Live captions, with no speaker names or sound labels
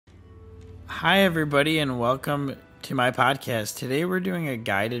Hi, everybody, and welcome to my podcast. Today, we're doing a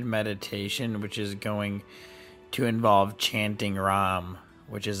guided meditation, which is going to involve chanting Ram,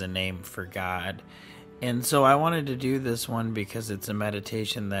 which is a name for God. And so, I wanted to do this one because it's a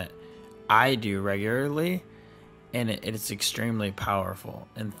meditation that I do regularly, and it's extremely powerful.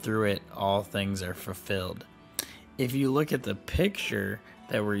 And through it, all things are fulfilled. If you look at the picture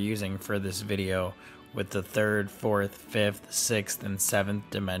that we're using for this video, with the third, fourth, fifth, sixth, and seventh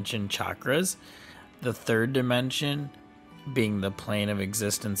dimension chakras. The third dimension being the plane of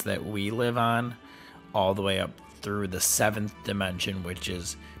existence that we live on, all the way up through the seventh dimension, which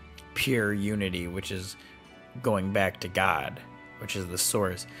is pure unity, which is going back to God, which is the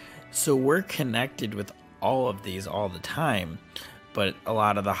source. So we're connected with all of these all the time, but a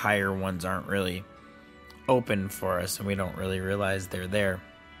lot of the higher ones aren't really open for us, and we don't really realize they're there.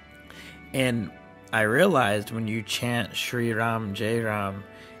 And I realized when you chant Shri Ram, Jai Ram,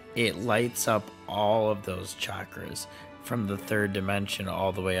 it lights up all of those chakras from the third dimension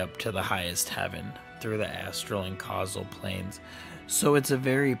all the way up to the highest heaven through the astral and causal planes. So it's a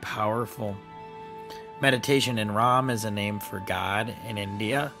very powerful meditation, and Ram is a name for God in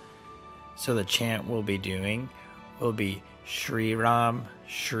India. So the chant we'll be doing will be Shri Ram.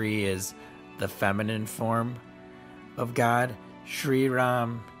 Shri is the feminine form of God. Shri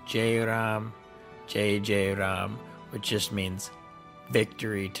Ram, Jai Ram, Jai Jai Ram, which just means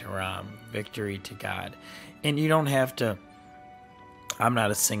victory to Ram, victory to God. And you don't have to, I'm not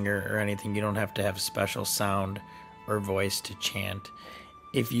a singer or anything, you don't have to have special sound or voice to chant.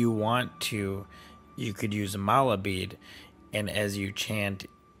 If you want to, you could use a mala bead, and as you chant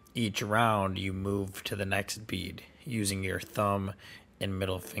each round, you move to the next bead using your thumb and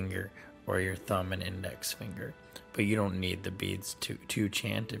middle finger, or your thumb and index finger. But you don't need the beads to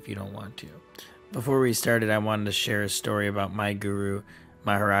chant if you don't want to. Before we started, I wanted to share a story about my guru,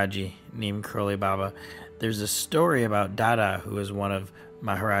 Maharaji, Neem Karoli Baba. There's a story about Dada, who is one of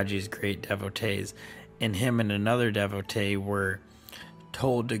Maharaji's great devotees, and him and another devotee were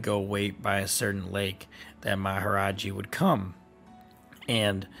told to go wait by a certain lake that Maharaji would come.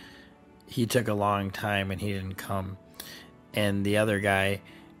 And he took a long time and he didn't come. And the other guy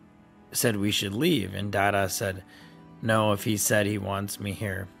said we should leave, and Dada said, no, if he said he wants me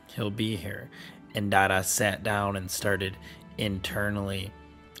here, he'll be here. And Dada sat down and started internally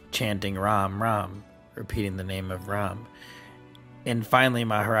chanting Ram, Ram, repeating the name of Ram. And finally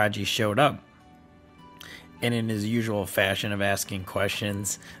Maharaji showed up. And in his usual fashion of asking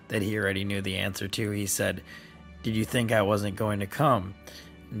questions that he already knew the answer to, he said, did you think I wasn't going to come?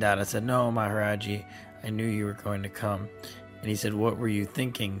 And Dada said, no, Maharaji, I knew you were going to come. And he said, what were you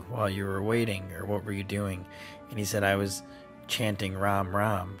thinking while you were waiting, or what were you doing? And he said, I was chanting Ram,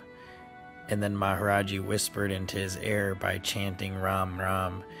 Ram. And then Maharaji whispered into his ear, by chanting Ram,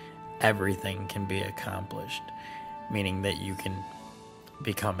 Ram, everything can be accomplished. Meaning that you can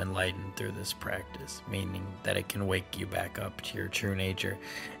become enlightened through this practice. Meaning that it can wake you back up to your true nature.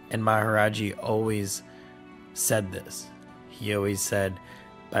 And Maharaji always said this. He always said,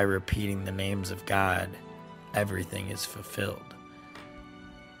 by repeating the names of God, everything is fulfilled.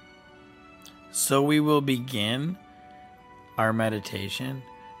 So we will begin our meditation.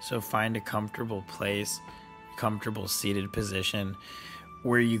 So find a comfortable place, comfortable seated position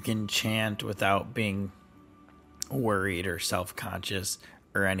where you can chant without being worried or self-conscious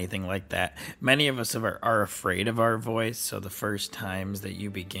or anything like that. Many of us are afraid of our voice, so the first times that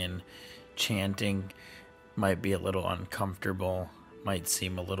you begin chanting might be a little uncomfortable, might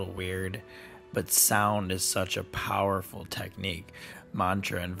seem a little weird, but sound is such a powerful technique.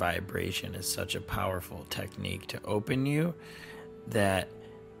 Mantra and vibration is such a powerful technique to open you that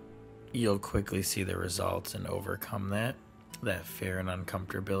you'll quickly see the results and overcome that fear and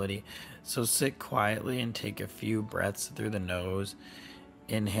uncomfortability. So sit quietly and take a few breaths through the nose.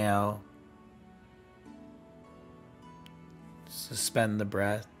 Inhale. Suspend the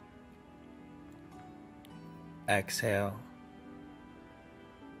breath. Exhale.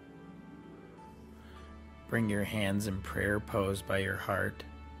 Bring your hands in prayer pose by your heart.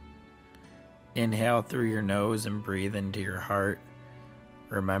 Inhale through your nose and breathe into your heart,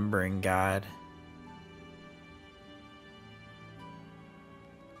 remembering God.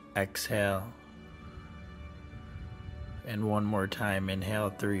 Exhale. And one more time, inhale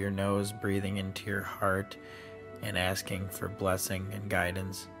through your nose, breathing into your heart and asking for blessing and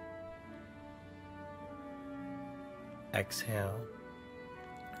guidance. Exhale.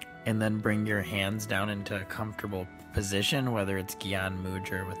 And then bring your hands down into a comfortable position, whether it's Gyan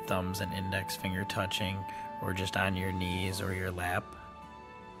Mudra with thumbs and index finger touching, or just on your knees or your lap.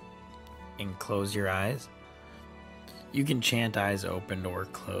 And close your eyes. You can chant eyes opened or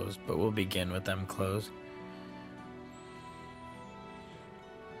closed, but we'll begin with them closed.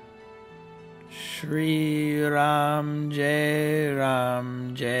 Shri Ram Jai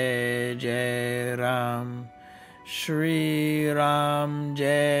Ram Jai Jai Ram. Shri Ram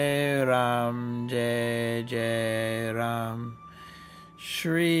Jai Ram Jai Jai Ram.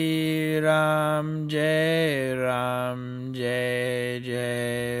 Shri Ram Jai Ram Jai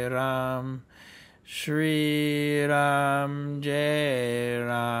Jai Ram. Shri Ram Jai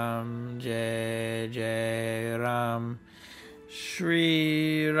Ram Jai Jai Ram.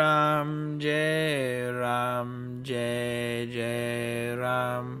 Shri Ram Jai Ram Jai Jai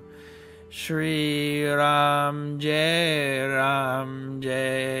Ram. Shri Ram Jai Ram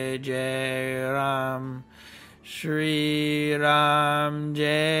Jai Jai Ram. Shri Ram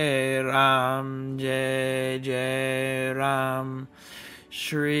Jai Ram Jai Jai Ram.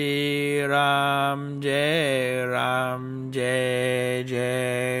 Shri Ram Jai Ram Jai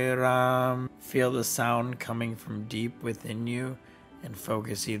Jai Ram. Feel the sound coming from deep within you and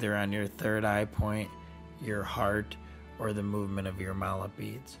focus either on your third eye point, your heart, or the movement of your mala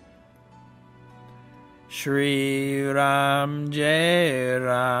beads. Shri Ram Jai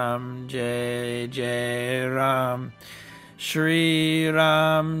Ram Jai Jai Ram. Shri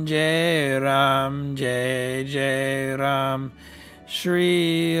Ram Jai Ram Jai Jai Ram.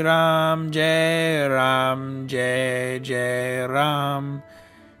 Shri Ram Jai Ram Jai Jai Ram.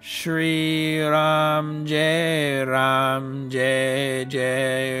 Shri Ram Jai Ram Jai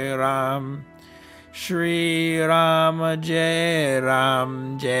Jai Ram. Shri Ram Jai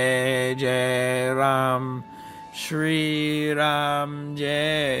Ram Jai Jai Ram. Shri Ram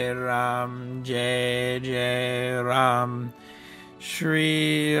Jai Ram Jai Jai Ram.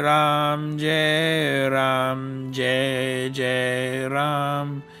 Shri Ram Jai Ram Jai Jai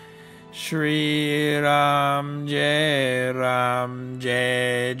Ram. Shri Ram Jai Ram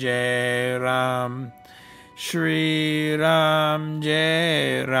Jai Jai Ram. Shri Ram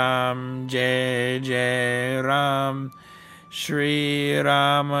Jai Ram Jai Jai Ram. Shri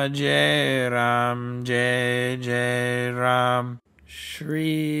Ram Jai Ram Jai Jai Ram.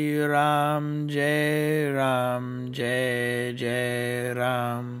 Shri Ram Jai Ram Jai Jai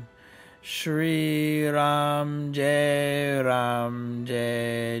Ram. Shri Ram Jai Ram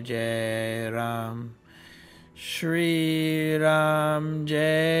Jai Jai Ram. Shri Ram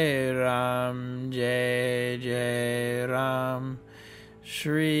Jai Ram Jai Jai Ram.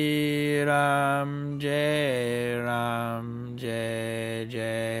 Shri Ram Jai Ram Jai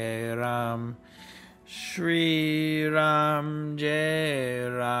Jai Ram. Shri Ram Jai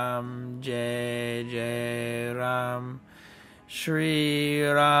Ram Jai Jai Ram. Shri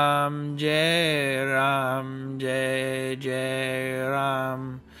Ram Jai Ram Jai Jai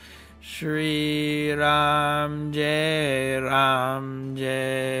Ram. Shri Ram Jai Ram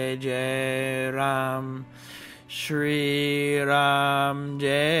Jai Jai Ram. Shri Ram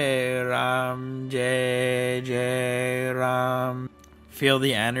Jai Ram Jai Jai Ram. Feel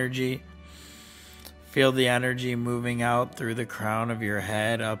the energy. Feel the energy moving out through the crown of your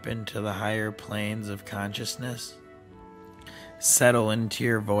head up into the higher planes of consciousness. Settle into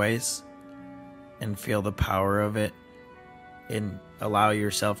your voice and feel the power of it, and allow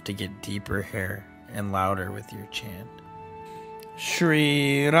yourself to get deeper here and louder with your chant.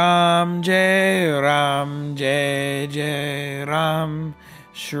 Shri Ram Jai Ram Jai Jai Ram.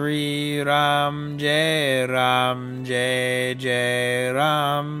 Shri Ram Jai Ram Jai Jai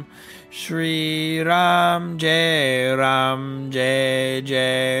Ram. Shri Ram Jai Ram Jai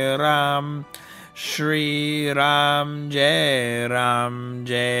Jai Ram. Shri Ram Jai Ram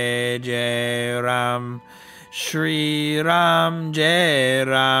Jai Jai Ram. Shri Ram Jai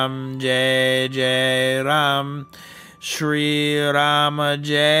Ram Jai Jai Ram. Shri Ram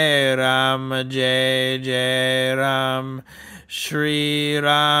Jai Ram Jai Jai Ram. Shri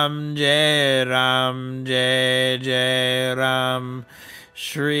Ram Jai Ram Jai Jai Ram.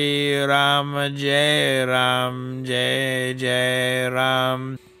 Shri Ram Jai Ram Jai Jai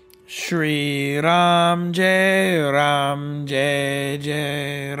Ram. Shri Ram Jai Ram Jai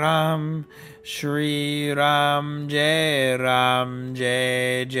Jai Ram. Shri Ram Jai Ram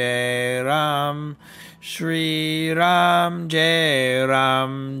Jai Jai Ram. Shri Ram Jai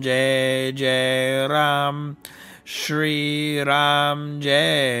Ram Jai Jai Ram. Shri Ram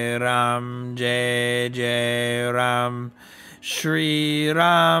Jai Ram Jai Jai Ram. Shri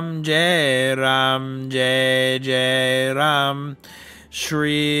Ram Jai Ram Jai Jai Ram.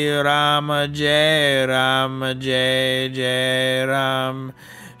 Shri Ram Jai Ram Jai Jai Ram.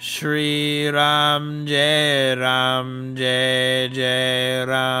 Shri Ram Jai Ram Jai Jai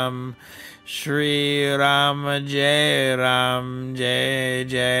Ram.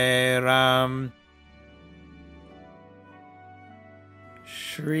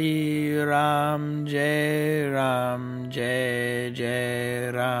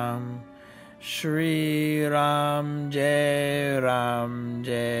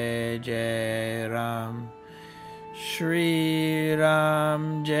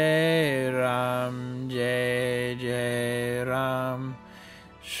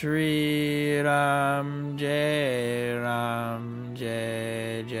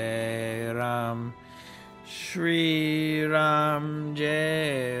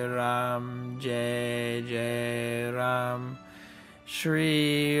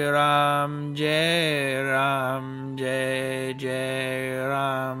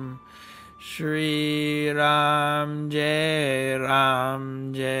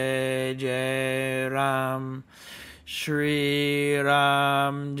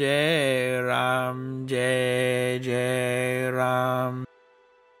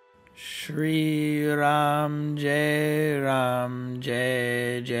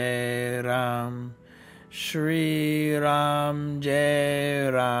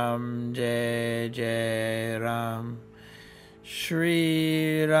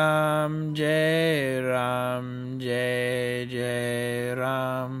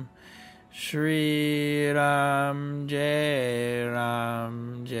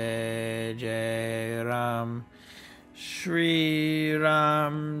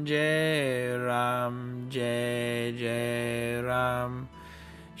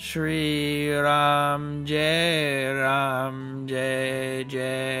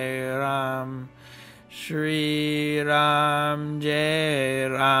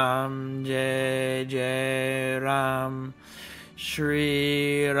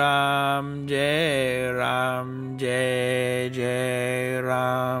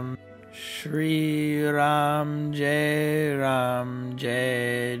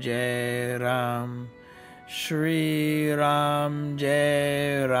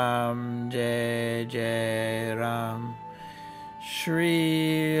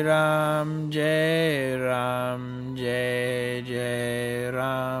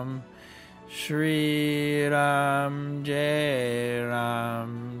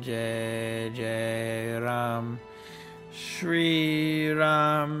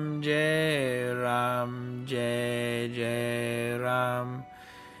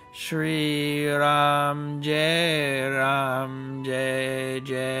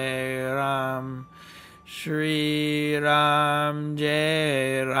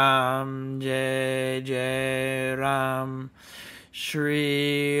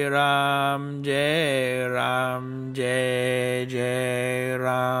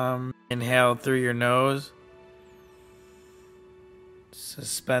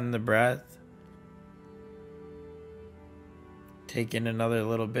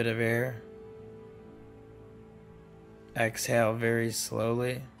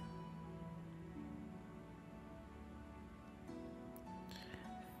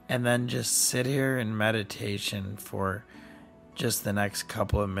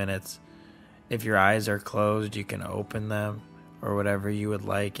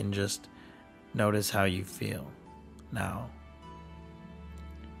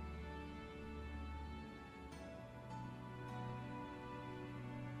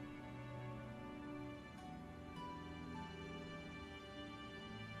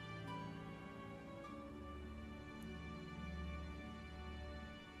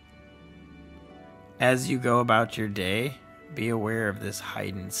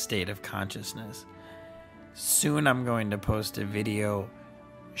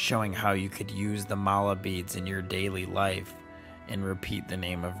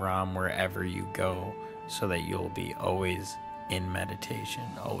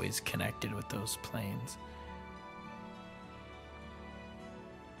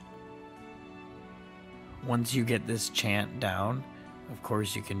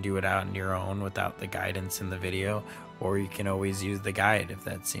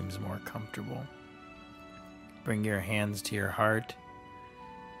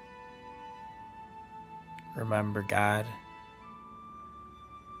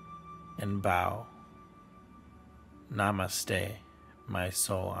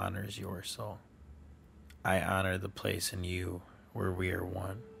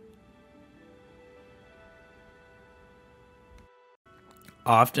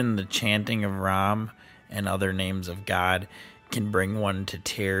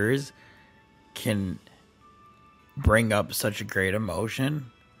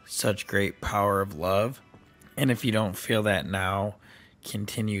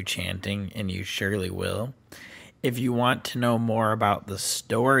 continue chanting, and you surely will. If you want to know more about the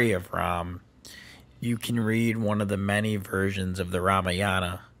story of Ram, you can read one of the many versions of the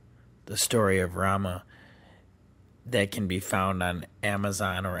Ramayana, the story of Rama, that can be found on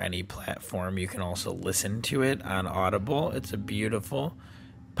Amazon or any platform. You can also listen to it on Audible. It's a beautiful,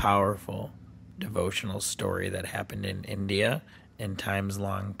 powerful, devotional story that happened in India in times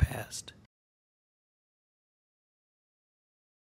long past.